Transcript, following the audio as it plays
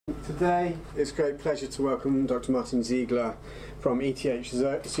Today it's a great pleasure to welcome Dr. Martin Ziegler from ETH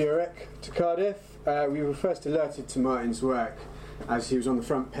Zurich to Cardiff. We were first alerted to Martin's work as he was on the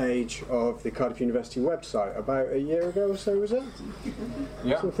front page of the Cardiff University website about a year ago or so, was it?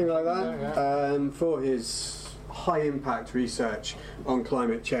 Yeah. Something like that. For his high impact research on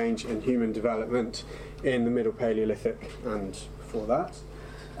climate change and human development in the Middle Paleolithic and before that.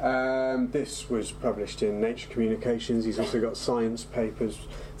 This was published in Nature Communications. He's also got science papers,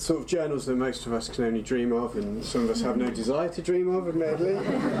 sort of journals that most of us can only dream of, and some of us have no desire to dream of, admittedly.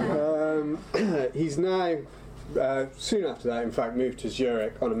 He's now, soon after that, in fact, moved to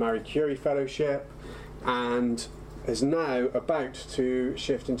Zurich on a Marie Curie fellowship, and is now about to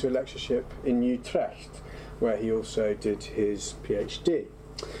shift into a lectureship in Utrecht, where he also did his PhD.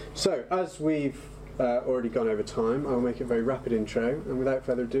 So, as we've already gone over time, I'll make a very rapid intro, and without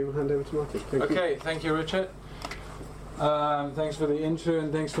further ado, I'll hand over to Martin. Thank you, Richard. Thanks for the intro,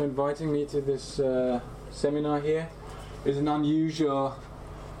 and thanks for inviting me to this seminar here. It's an unusual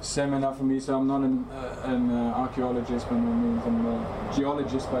seminar for me, so I'm not an archaeologist by no means. I'm a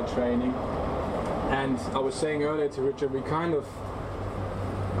geologist by training. And I was saying earlier to Richard, we kind of,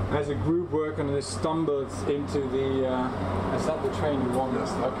 as a group work on this, stumbled into the... is that the train you want?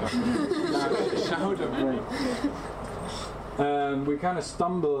 Yes. Okay. Now, shout at me. We kind of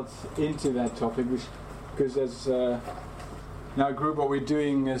stumbled into that topic because as now a group, what we're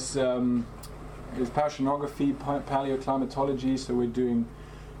doing is oceanography, paleoclimatology, so we're doing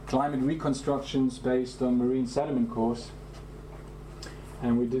climate reconstructions based on marine sediment cores.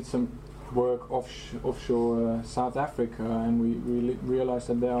 And we did some work offshore South Africa, and we realized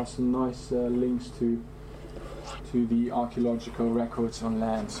that there are some nice links to the archaeological records on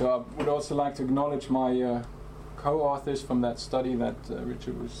land. So I would also like to acknowledge my co-authors from that study that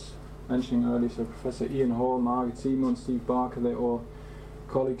Richard was mentioning earlier. So Professor Ian Hall, Margaret Seymour, Steve Barker, they're all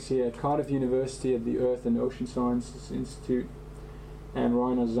colleagues here at Cardiff University at the Earth and Ocean Sciences Institute, and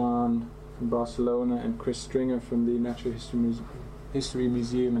Rainer Zahn from Barcelona and Chris Stringer from the Natural History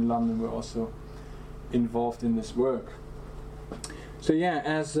Museum in London were also involved in this work. So yeah,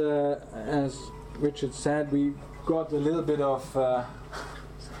 as Richard said, we got a little bit of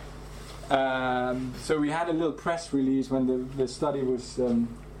so we had a little press release when the study was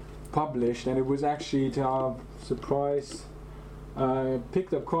published, and it was actually, to our surprise,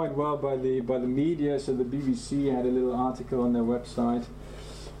 picked up quite well by the media. So the BBC had a little article on their website.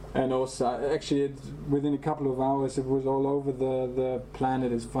 And also, actually, within a couple of hours, it was all over the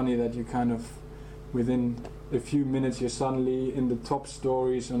planet. It's funny that you kind of, within a few minutes, you're suddenly in the top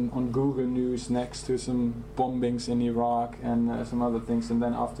stories on Google News next to some bombings in Iraq and some other things. And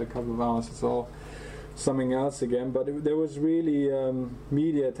then after a couple of hours, it's all something else again. But there was really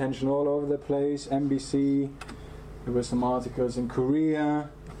media attention all over the place. NBC, there were some articles in Korea,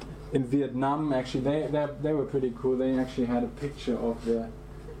 in Vietnam. Actually, they were pretty cool. They actually had a picture of the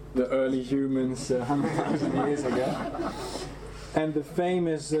early humans 100,000 years ago. And the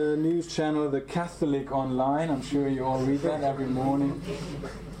famous news channel, the Catholic Online, I'm sure you all read that every morning.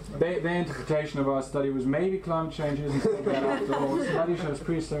 Their interpretation of our study was maybe climate change isn't so bad after all. The study shows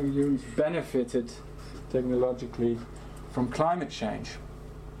prehistoric humans benefited technologically from climate change.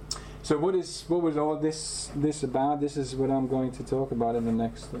 So what was all this about? This is what I'm going to talk about in the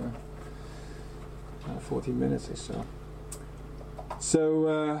next 40 minutes or so.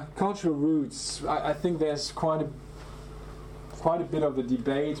 So cultural roots. I think there's quite a bit of a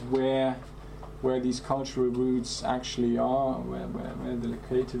debate where these cultural roots actually are, where they're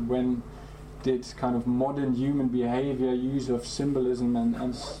located. When did kind of modern human behavior, use of symbolism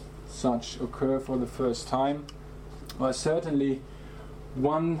and such occur for the first time? Well, certainly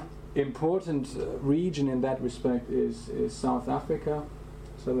one important region in that respect is South Africa,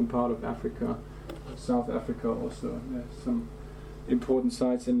 southern part of Africa. South Africa also, there's some important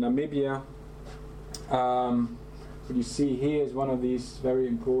sites in Namibia. What you see here is one of these very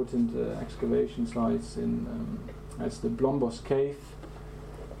important excavation sites it's the Blombos Cave,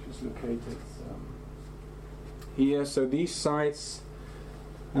 which is located here. So these sites,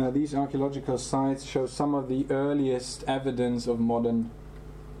 these archaeological sites, show some of the earliest evidence of modern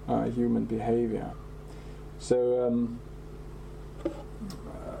human behavior. So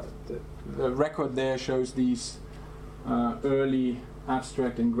the record there shows these early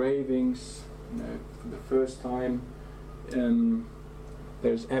abstract engravings. For the first time,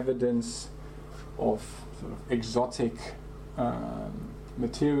 there's evidence of sort of exotic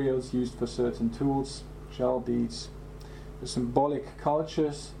materials used for certain tools, shell beads. There's symbolic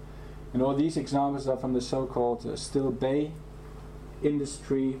cultures, and all these examples are from the so-called Still Bay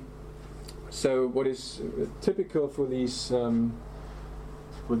industry. So what is typical for these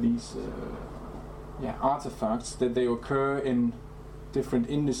artifacts, that they occur in different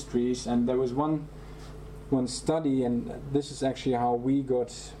industries. And there was one study, and this is actually how we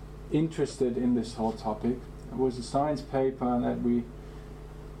got interested in this whole topic. It was a science paper that we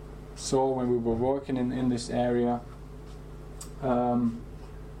saw when we were working in this area,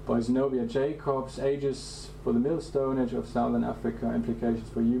 by Zenobia Jacobs, Ages for the Middle Stone Age of Southern Africa, Implications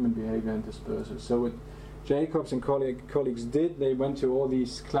for Human Behavior and Dispersal. So what Jacobs and colleagues did, they went to all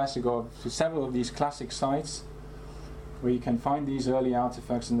these to several of these classic sites where you can find these early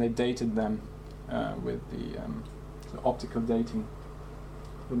artifacts, and they dated them with the optical dating,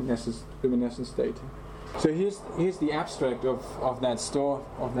 luminescence dating. So here's the abstract of that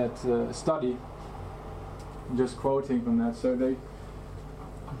study. I'm just quoting from that. So they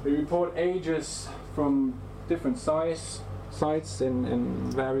report ages from different sites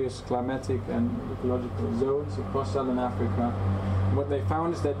in various climatic and ecological zones across southern Africa. What they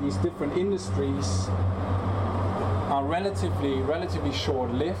found is that these different industries are relatively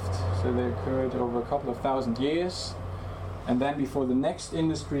short-lived, so they occurred over a couple of thousand years, and then before the next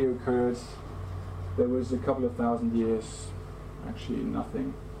industry occurred, there was a couple of thousand years, actually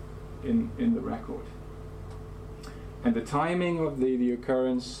nothing in the record. And the timing of the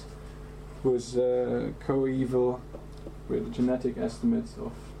occurrence was coeval with genetic estimates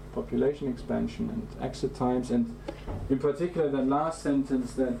of population expansion and exit times, and in particular that last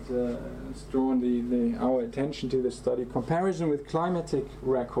sentence that has drawn our attention to the study. Comparison with climatic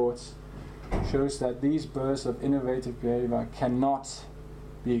records shows that these bursts of innovative behavior cannot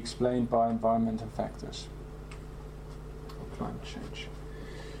be explained by environmental factors or climate change.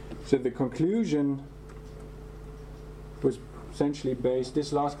 So the conclusion was essentially based,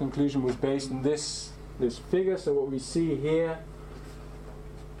 this last conclusion was based on this figure. So what we see here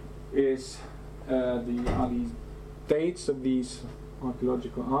is the dates of these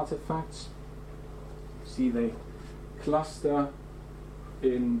archaeological artifacts. See, they cluster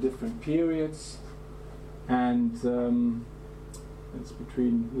in different periods, and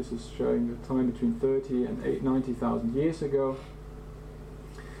this is showing the time between 30 and 90,000 years ago.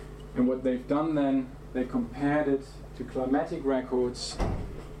 And what they've done then, they compared it to climatic records,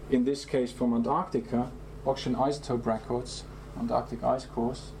 in this case from Antarctica, oxygen isotope records, Antarctic ice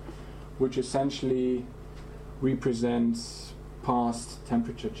cores, which essentially represents past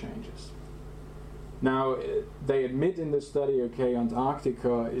temperature changes. Now, they admit in the study, okay,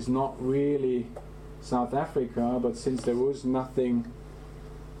 Antarctica is not really South Africa, but since there was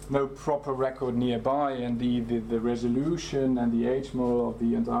no proper record nearby, and the resolution and the age model of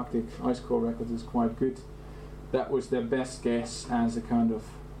the Antarctic ice core records is quite good, that was their best guess as a kind of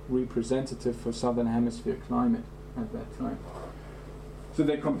representative for Southern Hemisphere climate at that time. So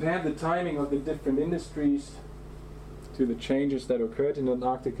they compared the timing of the different industries to the changes that occurred in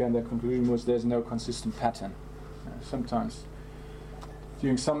Antarctica, and their conclusion was there's no consistent pattern. Sometimes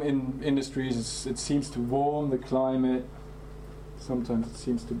during some industries it seems to warm the climate, sometimes it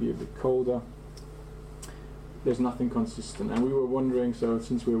seems to be a bit colder. There's nothing consistent, and we were wondering, so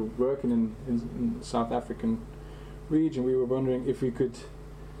since we were working in the South African region, we were wondering if we could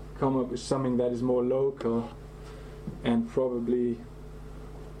come up with something that is more local and probably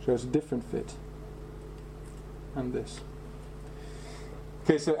shows a different fit. And this.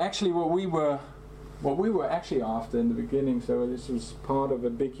 Okay, so actually what we were actually after in the beginning, so this was part of a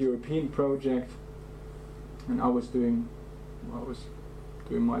big European project, and I was doing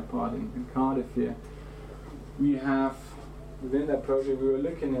my part in Cardiff here. We have, within that project, we were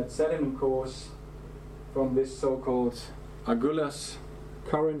looking at sediment cores from this so-called Agulhas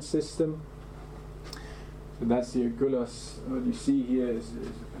current system. So that's the Agulhas. What you see here is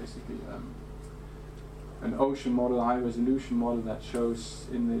basically an ocean model, high resolution model that shows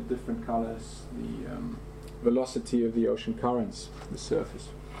in the different colors the velocity of the ocean currents, the surface.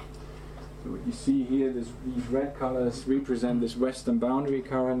 So what you see here, these red colors represent this western boundary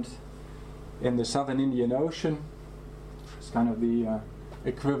current in the southern Indian Ocean. It's kind of the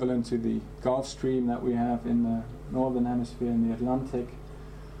equivalent to the Gulf Stream that we have in the northern hemisphere in the Atlantic.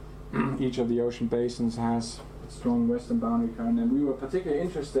 Each of the ocean basins has a strong western boundary current, and we were particularly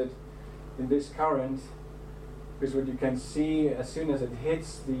interested in this current because what you can see as soon as it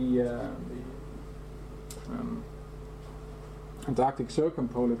hits the Antarctic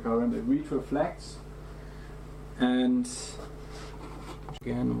circumpolar current, it retroflects, and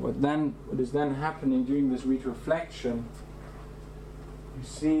again, what is then happening during this retroflection, you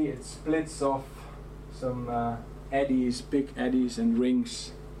see it splits off some eddies, big eddies and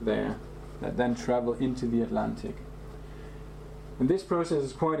rings there that then travel into the Atlantic. And this process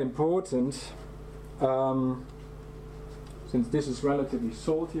is quite important. since this is relatively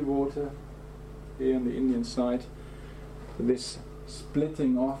salty water here on the Indian side, this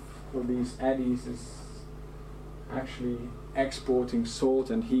splitting off of these eddies is actually exporting salt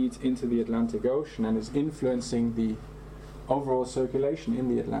and heat into the Atlantic Ocean and is influencing the overall circulation in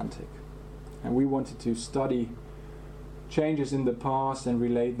the Atlantic. And we wanted to study changes in the past and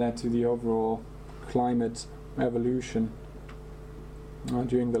relate that to the overall climate evolution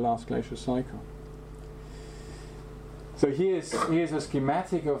during the last glacial cycle. So here's a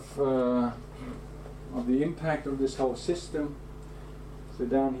schematic of the impact of this whole system. So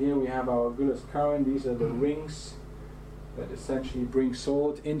down here we have our Agulhas current. These are the rings that essentially bring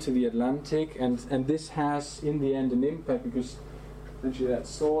salt into the Atlantic, and this has in the end an impact because essentially that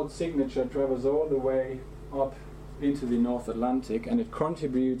salt signature travels all the way up into the North Atlantic, and it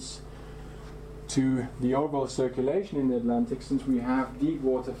contributes to the overall circulation in the Atlantic since we have deep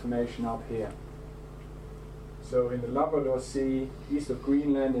water formation up here. So in the Labrador Sea, east of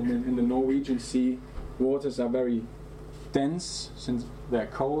Greenland, and in the Norwegian Sea, waters are very dense since they're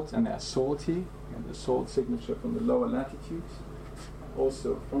cold and they're salty, and the salt signature from the lower latitudes,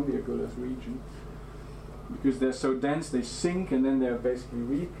 also from the Agulhas region. Because they're so dense, they sink and then they're basically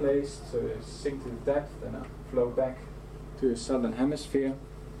replaced, so they sink to the depth and flow back to the southern hemisphere.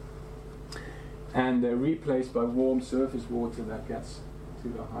 And they're replaced by warm surface water that gets to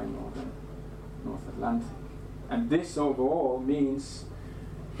the high North Atlantic. And this overall means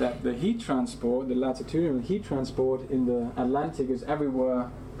that the heat transport, the latitudinal heat transport in the Atlantic is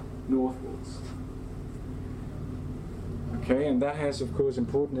everywhere northwards. Okay, and that has of course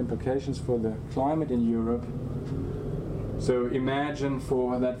important implications for the climate in Europe. So imagine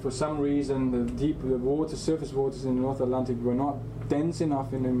for some reason the surface waters in the North Atlantic were not dense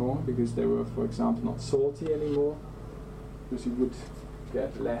enough anymore because they were, for example, not salty anymore, because you would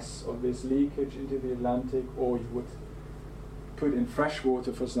get less of this leakage into the Atlantic, or you would put in fresh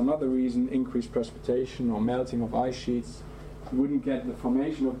water for some other reason, increased precipitation or melting of ice sheets. You wouldn't get the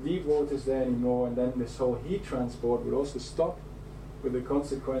formation of deep waters there anymore, and then this whole heat transport would also stop, with the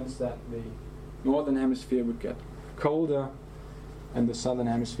consequence that the northern hemisphere would get colder and the southern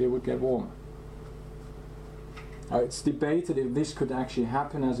hemisphere would get warmer. It's debated if this could actually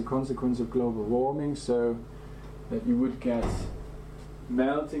happen as a consequence of global warming, so that you would get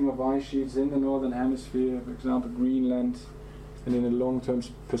melting of ice sheets in the northern hemisphere, for example Greenland, and in a long-term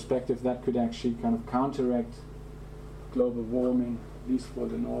perspective that could actually kind of counteract global warming, at least for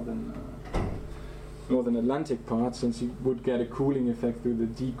the northern Atlantic part, since you would get a cooling effect through the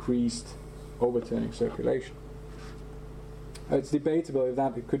decreased overturning circulation. It's debatable if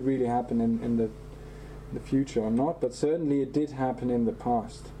that could really happen in the future or not, but certainly it did happen in the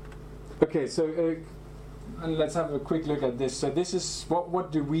past. Okay, so and let's have a quick look at this. So this is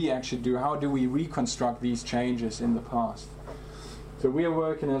what do we actually do? How do we reconstruct these changes in the past? So we are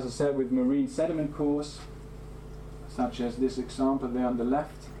working, as I said, with marine sediment cores, such as this example there on the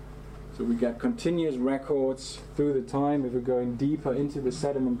left. So we get continuous records through the time. If we're going deeper into the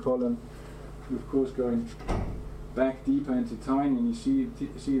sediment column, we're of course going back deeper into time, and you see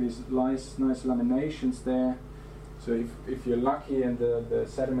these nice laminations there. So if you're lucky and the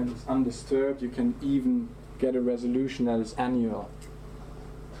sediment is undisturbed, you can even get a resolution that is annual.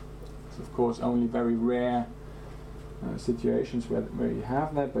 It's of course only very rare situations where you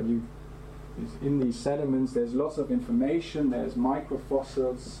have that, but in these sediments there's lots of information. There's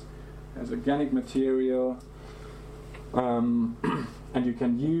microfossils, there's organic material, and you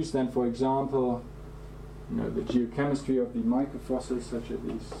can use then, for example, the geochemistry of the microfossils, such as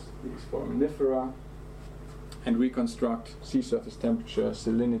these foraminifera, and reconstruct sea surface temperature,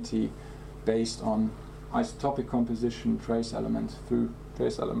 salinity, based on isotopic composition, trace elements,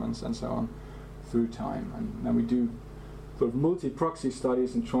 and so on, through time. And then we do sort of multi-proxy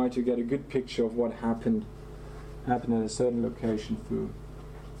studies and try to get a good picture of what happened at a certain location through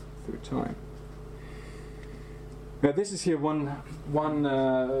time. Now this is here one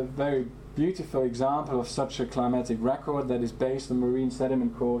very beautiful example of such a climatic record that is based on marine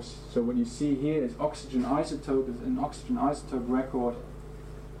sediment cores. So what you see here is an oxygen isotope record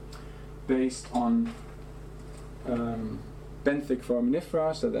based on benthic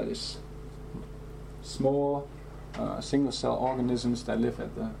foraminifera, so that is small single cell organisms that live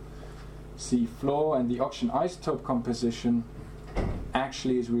at the sea floor, and the oxygen isotope composition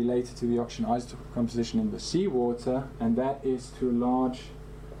actually is related to the oxygen isotope composition in the seawater, and that is to a large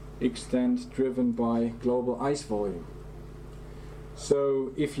extent driven by global ice volume.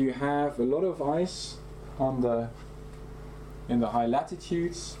 So if you have a lot of ice in the high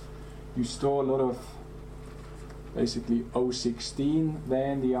latitudes, you store a lot of O16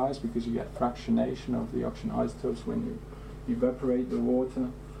 there in the ice, because you get fractionation of the oxygen isotopes when you evaporate the water,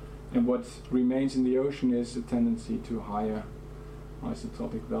 and what remains in the ocean is a tendency to higher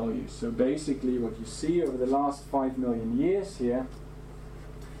isotopic values. So basically what you see over the last 5 million years here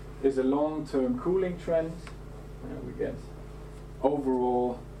is a long-term cooling trend. We get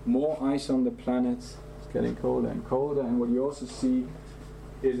overall more ice on the planet, it's getting colder and colder, and what you also see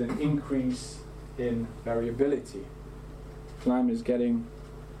is an increase in variability. Climate is getting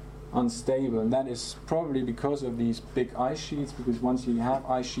unstable, and that is probably because of these big ice sheets, because once you have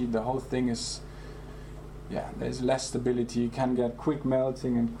ice sheet, the whole thing is, there's less stability. You can get quick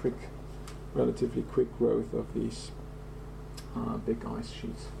melting and relatively quick growth of these big ice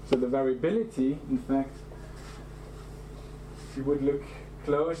sheets. So the variability, in fact, if you would look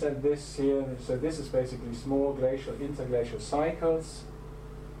close at this here, so this is basically small glacial, interglacial cycles.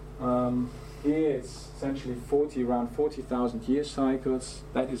 Here it's essentially around 40,000 year cycles.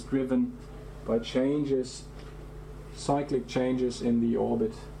 That is driven by cyclic changes in the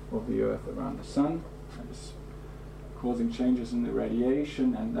orbit of the Earth around the Sun. That is causing changes in the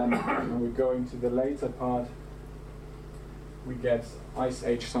radiation, and then when we go into the later part, we get ice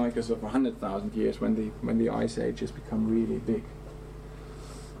age cycles of 100,000 years when the ice ages become really big.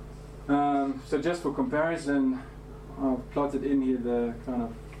 So just for comparison, I've plotted in here the kind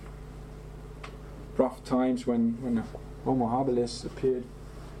of rough times when Homo habilis appeared.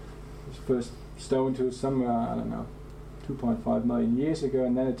 His first stone tooth somewhere, 2.5 million years ago,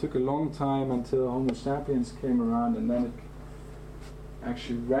 and then it took a long time until Homo sapiens came around, and then it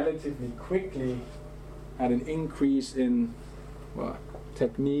actually relatively quickly had an increase in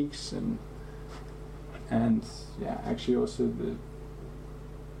techniques and actually also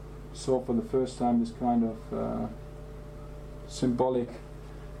saw for the first time this kind of symbolic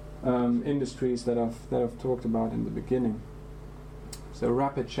industries that I've talked about in the beginning. So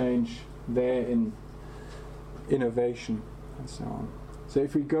rapid change there in innovation and so on. So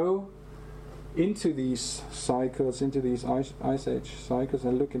if we go into these cycles, into these ice age cycles,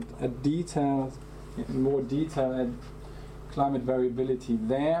 and look in more detail at climate variability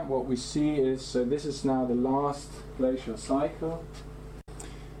there, what we see is, so this is now the last glacial cycle.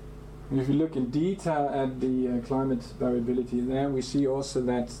 And if you look in detail at the climate variability there, we see also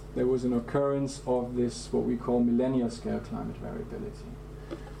that there was an occurrence of this, what we call millennial scale climate variability.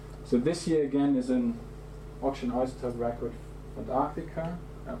 So this here again is an oxygen isotope record for Antarctica.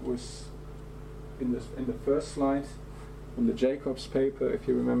 That was in the first slide from the Jacobs paper, if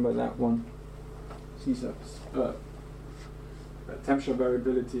you remember that one. These are temperature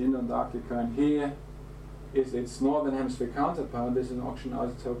variability in Antarctica, and here is its northern hemisphere counterpart. This is an oxygen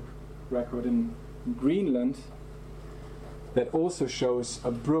isotope record in Greenland that also shows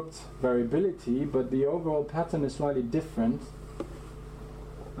abrupt variability, but the overall pattern is slightly different.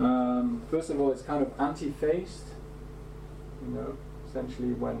 First of all, it's kind of anti-phased.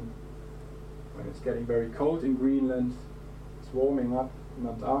 Essentially when it's getting very cold in Greenland, it's warming up in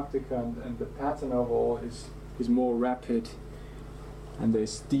Antarctica, and the pattern overall is more rapid, and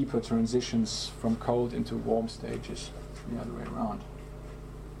there's deeper transitions from cold into warm stages, the other way around.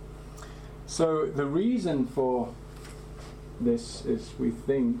 So the reason for this we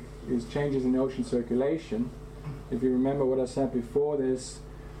think, is changes in ocean circulation. If you remember what I said before,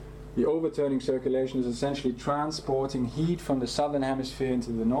 the overturning circulation is essentially transporting heat from the southern hemisphere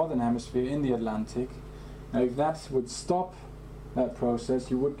into the northern hemisphere in the Atlantic. Now if that would stop that process,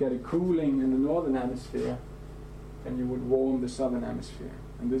 you would get a cooling in the northern hemisphere, and you would warm the southern hemisphere.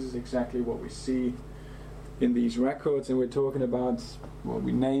 And this is exactly what we see in these records, and we're talking about what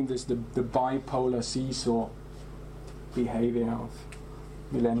we named this the bipolar seesaw behavior of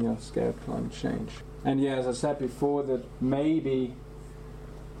millennial scale climate change. And as I said before, that maybe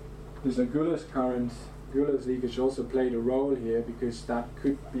this Agulhas current, Agulhas leakage also played a role here, because that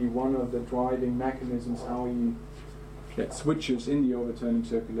could be one of the driving mechanisms how you get switches in the overturning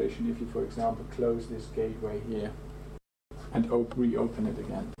circulation if you, for example, close this gateway here and reopen it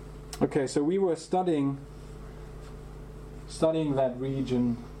again. Okay, so we were studying that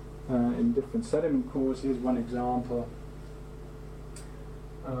region in different sediment cores. Here's one example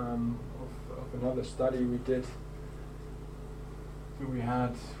of another study we did. So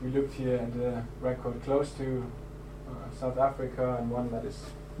we looked here at a record close to South Africa, and one that is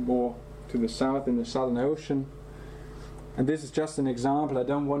more to the south in the Southern Ocean. And this is just an example. I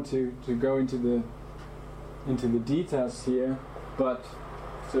don't want to go into the details here, but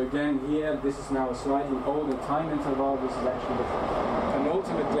so again here, this is now a slightly older time interval. This is actually the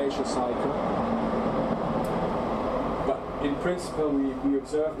penultimate glacial cycle. But in principle, we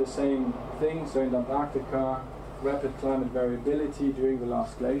observe the same thing. So in Antarctica, rapid climate variability during the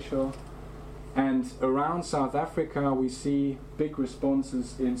last glacial. And around South Africa we see big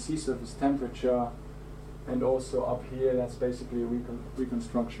responses in sea surface temperature, and also up here that's basically a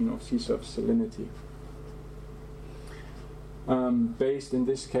reconstruction of sea surface salinity. Based in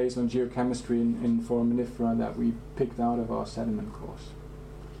this case on geochemistry in foraminifera that we picked out of our sediment course.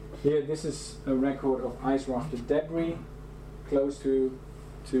 Here, this is a record of ice rafted debris close to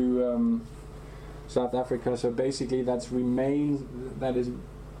South Africa. So basically, that's remains, that is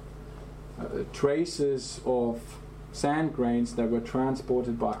traces of sand grains that were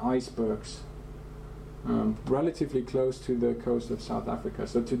transported by icebergs relatively close to the coast of South Africa.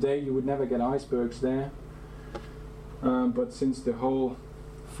 So today, you would never get icebergs there. But since the whole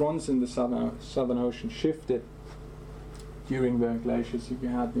fronts in the Southern Ocean shifted during the glaciers, you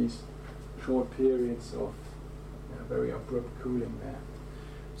had these short periods of very abrupt cooling there.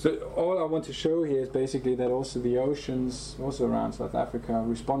 So all I want to show here is basically that also the oceans, also around South Africa,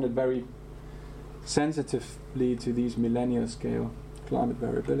 responded very sensitively to these millennial scale climate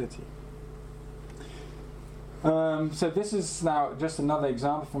variability. So this is now just another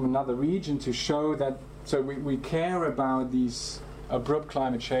example from another region to show that. So we care about these abrupt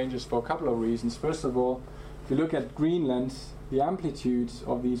climate changes for a couple of reasons. First of all, if you look at Greenland, the amplitude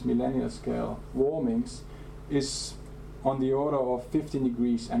of these millennial scale warmings is on the order of 15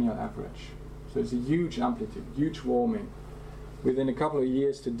 degrees annual average. So it's a huge amplitude, huge warming within a couple of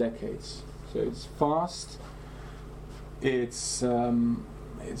years to decades. So it's fast, it's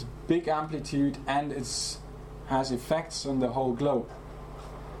big amplitude, and it has effects on the whole globe.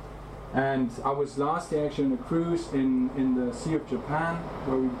 And I was last year actually on a cruise in the Sea of Japan,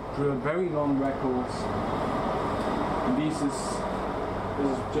 where we drilled very long records. And this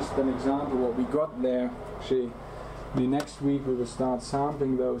is just an example of what we got there. Actually, the next week we will start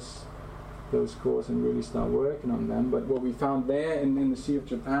sampling those cores and really start working on them. But what we found there in the Sea of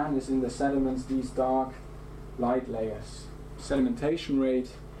Japan is in the sediments these dark light layers. Sedimentation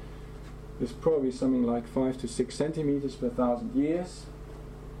rate is probably something like 5 to 6 centimeters per 1,000 years.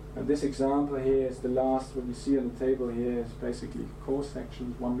 And this example here is the last, what you see on the table here is basically core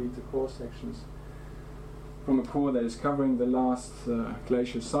sections, 1 meter core sections from a core that is covering the last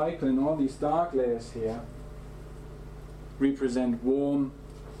glacial cycle. And all these dark layers here represent warm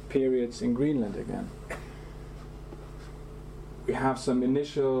periods in Greenland again. We have some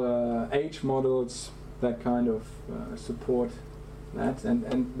initial age models that kind of support that.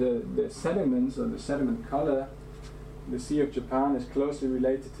 And the sediments, or the sediment color, the Sea of Japan is closely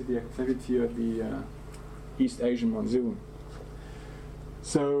related to the activity of the East Asian monsoon.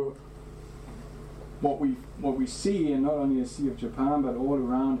 So what we see in not only the Sea of Japan but all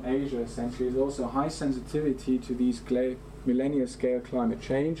around Asia essentially is also high sensitivity to these millennial scale climate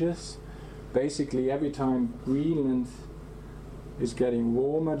changes. Basically every time Greenland is getting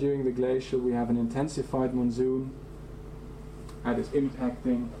warmer during the glacier, we have an intensified monsoon that is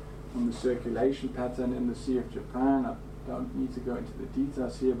impacting on the circulation pattern in the Sea of Japan. I don't need to go into the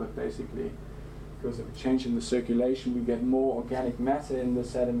details here, but basically because of a change in the circulation we get more organic matter in the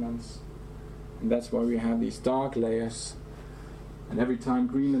sediments, and that's why we have these dark layers. And every time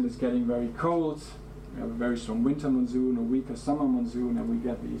Greenland is getting very cold, we have a very strong winter monsoon, a weaker summer monsoon, and we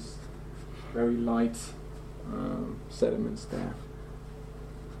get these very light sediments there.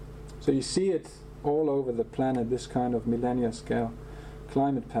 So you see it all over the planet, this kind of millennial scale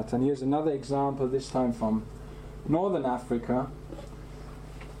climate pattern. Here's another example, this time from Northern Africa,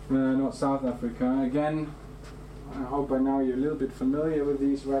 not South Africa. Again, I hope by now you're a little bit familiar with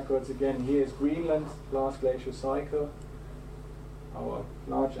these records. Again, here's Greenland, last glacial cycle, our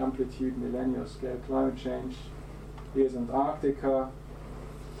large amplitude millennial scale climate change. Here's Antarctica,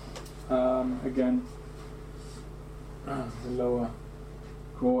 again, the lower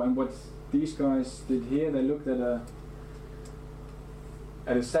core. And what these guys did here, they looked at a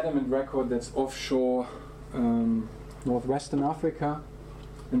sediment record that's offshore northwestern Africa,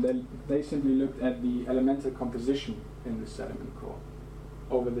 and they simply looked at the elemental composition in the sediment core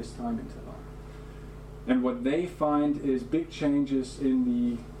over this time interval. And what they find is big changes in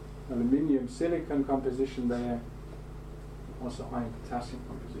the aluminium silicon composition there, also iron potassium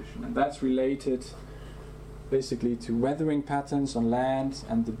composition, and that's related basically to weathering patterns on land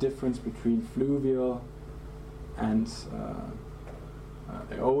and the difference between fluvial and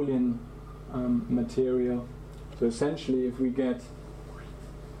aeolian material. So essentially, if we get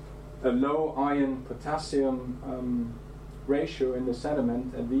a low iron potassium ratio in the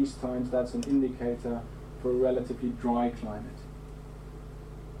sediment at these times, that's an indicator for a relatively dry climate.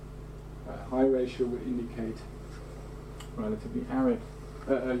 A high ratio would indicate relatively arid,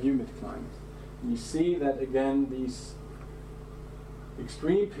 humid climate. You see that again, these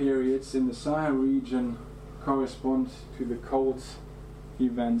extreme periods in the Sahel region correspond to the cold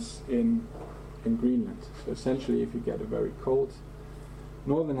events in Greenland. So essentially, if you get a very cold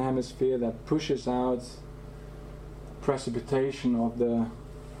northern hemisphere that pushes out precipitation of the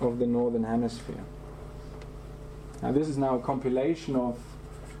northern hemisphere. Now this is now a compilation of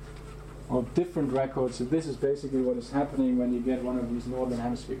different records. So this is basically what is happening when you get one of these northern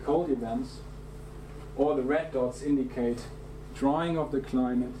hemisphere cold events. All the red dots indicate drying of the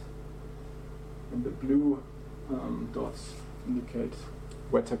climate, and the blue dots indicate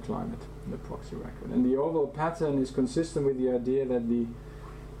wetter climate in the proxy record. And the overall pattern is consistent with the idea that the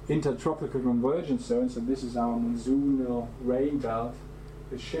intertropical convergence zone, so this is our monsoonal rain belt,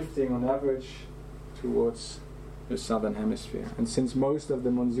 is shifting on average towards the southern hemisphere. And since most of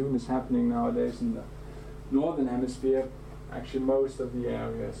the monsoon is happening nowadays in the northern hemisphere, actually most of the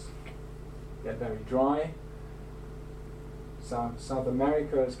areas get very dry. South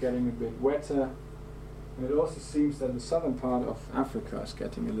America is getting a bit wetter, and it also seems that the southern part of Africa is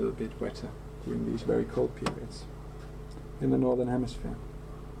getting a little bit wetter during these very cold periods in the northern hemisphere.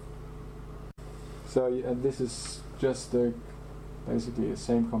 So this is just basically the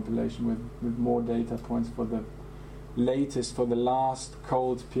same compilation with more data points for the latest, for the last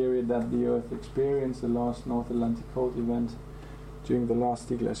cold period that the Earth experienced, the last North Atlantic cold event during the last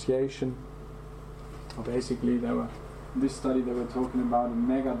deglaciation. Basically, in this study they were talking about a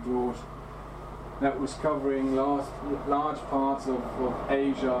mega drought that was covering large parts of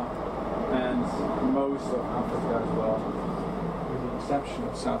Asia and most of Africa as well, with the exception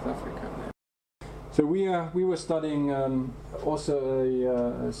of South Africa. So we were studying also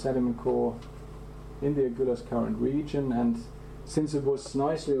a sediment core in the Agulhas Current region, and since it was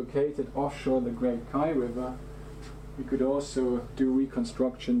nicely located offshore the Great Kai River, we could also do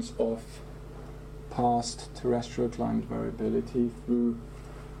reconstructions of past terrestrial climate variability through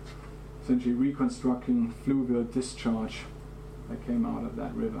essentially reconstructing fluvial discharge that came out of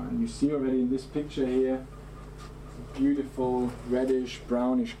that river. And you see already in this picture here, beautiful reddish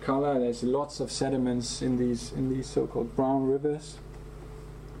brownish color. There's lots of sediments in these so-called brown rivers.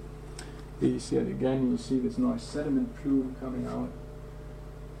 You see it again, you see this nice sediment plume coming out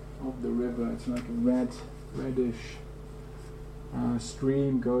of the river. It's like a reddish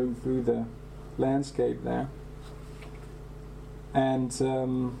stream going through the landscape there. And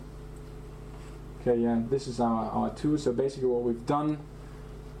this is our tool. So basically what we've done,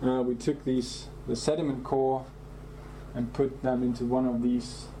 we took the sediment core and put them into one of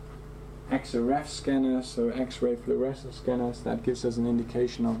these XRF scanners, so X-ray fluorescence scanners. That gives us an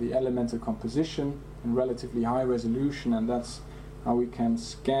indication of the elemental composition in relatively high resolution, and that's how we can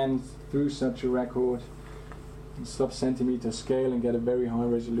scan through such a record in sub-centimeter scale and get a very high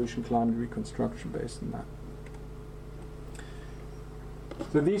resolution climate reconstruction based on that.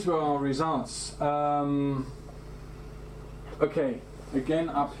 So these were our results. Okay, again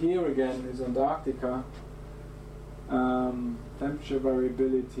up here again is Antarctica. Temperature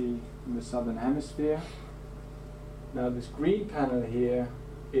variability in the southern hemisphere. Now this green panel here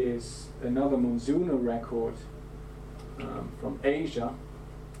is another monsoonal record from Asia,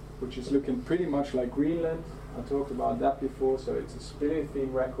 which is looking pretty much like Greenland. I talked about that before, so it's a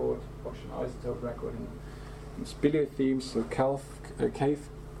speleothem record, ocean isotope record in speleothems, so cave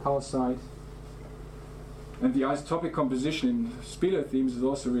calcite. And the isotopic composition in speleothems is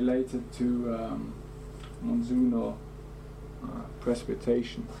also related to monsoonal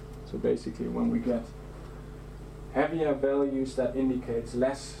precipitation. So basically when we get heavier values, that indicates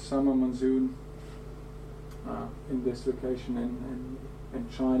less summer monsoon in this location in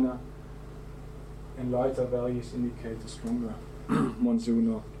China, and lighter values indicate a stronger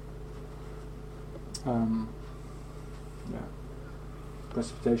monsoonal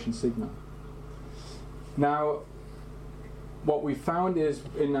precipitation signal. Now what we found is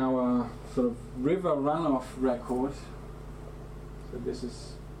in our sort of river runoff record, so this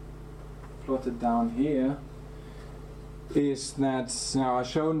is plotted down here, is that now I've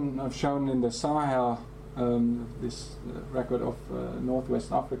shown in the Sahel this record of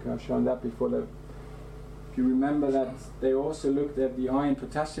Northwest Africa. I've shown that before. That if you remember that they also looked at the iron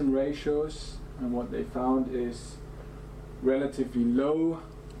potassium ratios, and what they found is relatively low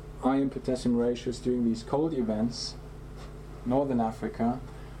iron potassium ratios during these cold events. Northern Africa,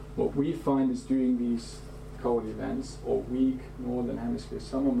 what we find is during these cold events or weak northern hemisphere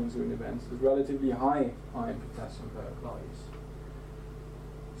summer monsoon events is relatively high iron potassium values.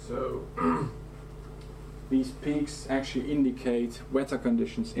 So these peaks actually indicate wetter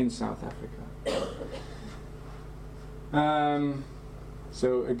conditions in South Africa.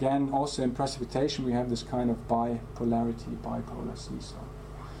 So again, also in precipitation, we have this kind of bipolar seesaw.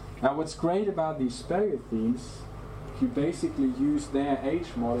 Now, what's great about these speleothemes, you basically use their age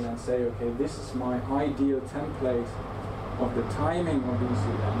model and say, okay, this is my ideal template of the timing of these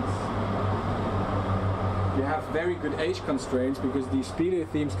events. You have very good age constraints because these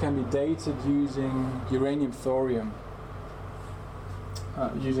speleothemes can be dated using uranium-thorium,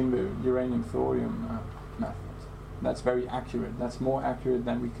 using the uranium-thorium method. That's very accurate. That's more accurate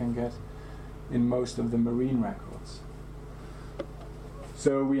than we can get in most of the marine records.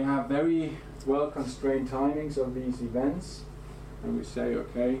 So we have very well-constrained timings of these events, and we say,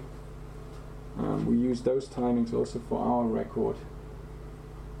 okay, we use those timings also for our record,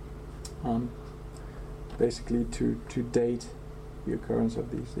 basically to date the occurrence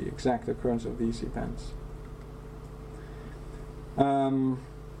of these, the exact occurrence of these events. And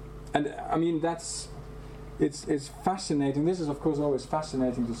I mean, it's fascinating. This is of course always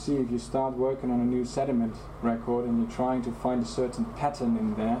fascinating to see if you start working on a new sediment record and you're trying to find a certain pattern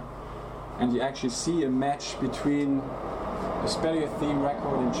in there, and you actually see a match between a speleotheme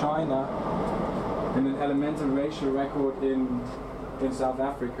record in China and an elemental ratio record in South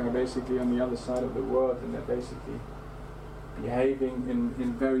Africa, basically on the other side of the world, and they're basically behaving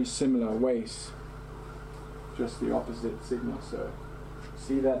in very similar ways, just the opposite signal. So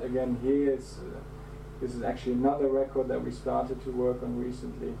see that again here. This is actually another record that we started to work on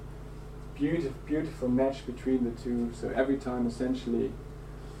recently. Beautiful match between the two. So every time essentially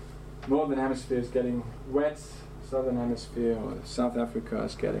Northern Hemisphere is getting wet, Southern Hemisphere or South Africa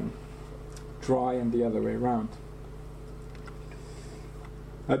is getting dry, and the other way around.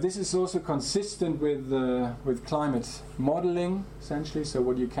 This is also consistent with climate modeling, essentially. So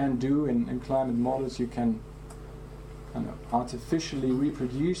what you can do in climate models, you can artificially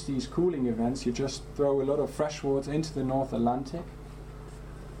reproduce these cooling events. You just throw a lot of fresh water into the North Atlantic,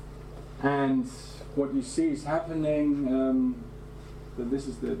 and what you see is happening, that this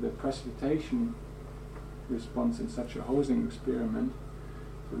is the precipitation response in such a hosing experiment.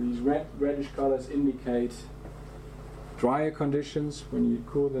 So these reddish colors indicate drier conditions. When you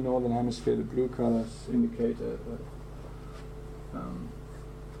cool the Northern Hemisphere, the blue colors indicate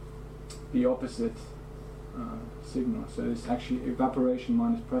the opposite signal. So it's actually evaporation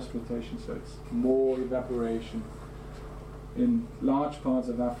minus precipitation, so it's more evaporation in large parts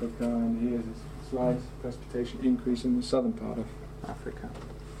of Africa, and here's a slight precipitation increase in the southern part of Africa.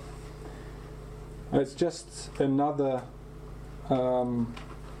 It's just another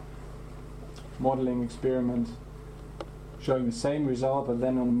modeling experiment showing the same result, but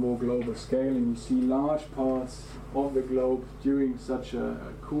then on a more global scale, and you see large parts of the globe during such a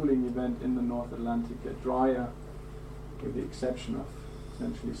cooling event in the North Atlantic get drier, with the exception of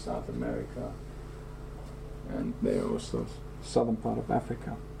essentially South America, and there also southern part of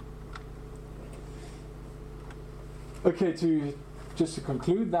Africa. Okay, just to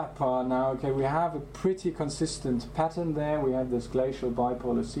conclude that part now, okay, we have a pretty consistent pattern there. We have this glacial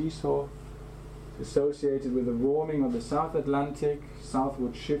bipolar seesaw associated with the warming of the South Atlantic,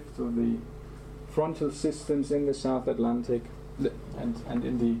 southward shift of the frontal systems in the South Atlantic and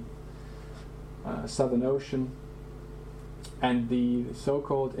in the Southern Ocean, and the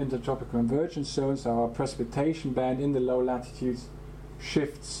so-called intertropical convergence zones, our precipitation band in the low latitudes,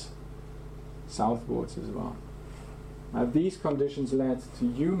 shifts southwards as well. Now these conditions led to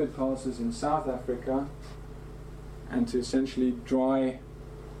humid pulses in South Africa and to essentially dry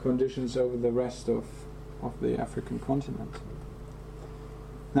conditions over the rest of the African continent.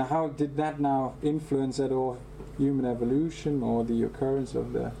 Now how did that now influence at all human evolution or the occurrence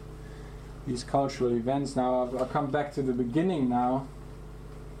of these cultural events? Now I'll come back to the beginning now.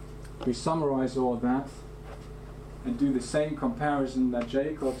 We summarize all that and do the same comparison that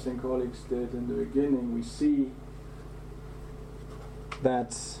Jacobs and colleagues did in the beginning. We see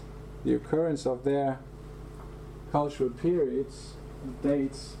that the occurrence of their cultural periods,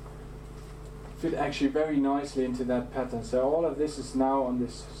 dates, fit actually very nicely into that pattern. So all of this is now on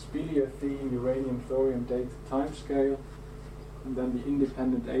this speleotheme uranium-thorium dated timescale, and then the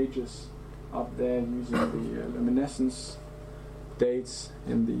independent ages up there using the luminescence dates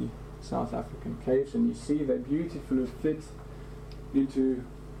in the South African caves, and you see they beautifully fit into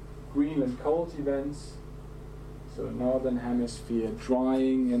Greenland cold events. So Northern Hemisphere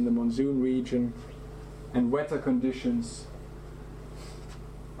drying in the monsoon region and wetter conditions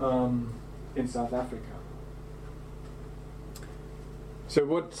in South Africa. So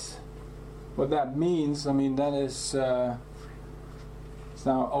what that means, I mean, that is it's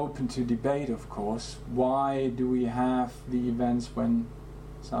now open to debate, of course. Why do we have the events when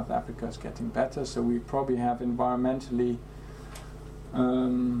South Africa is getting better? So we probably have environmentally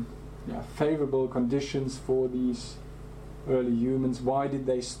favorable conditions for these early humans. Why did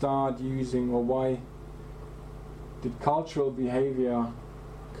they start using, or why did cultural behavior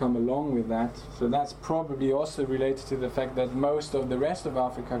come along with that? So that's probably also related to the fact that most of the rest of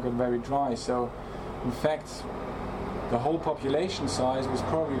Africa got very dry. So in fact, the whole population size was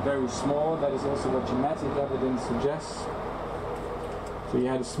probably very small. That is also what genetic evidence suggests. So you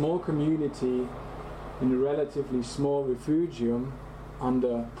had a small community in a relatively small refugium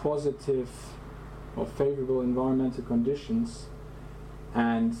under positive or favorable environmental conditions,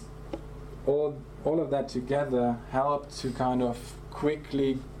 and all of that together helped to kind of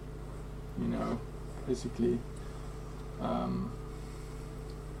quickly, basically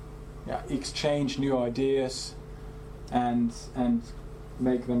exchange new ideas and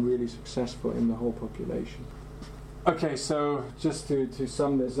make them really successful in the whole population. Okay, so just to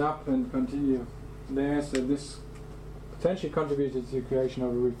sum this up and continue there, so this potentially contributed to the creation of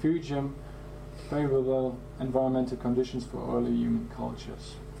a refugium, favorable environmental conditions for early human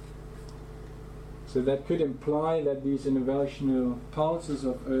cultures. So that could imply that these innovational pulses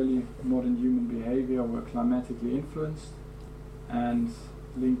of early modern human behavior were climatically influenced and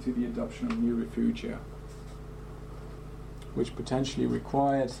linked to the adoption of new refugia, which potentially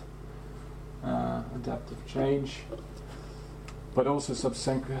required adaptive change, but also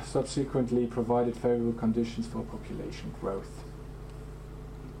subsequently provided favorable conditions for population growth.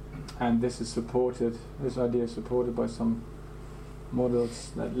 And this idea is supported by some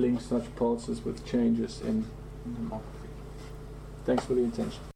models that link such pulses with changes in demography. Thanks for the attention.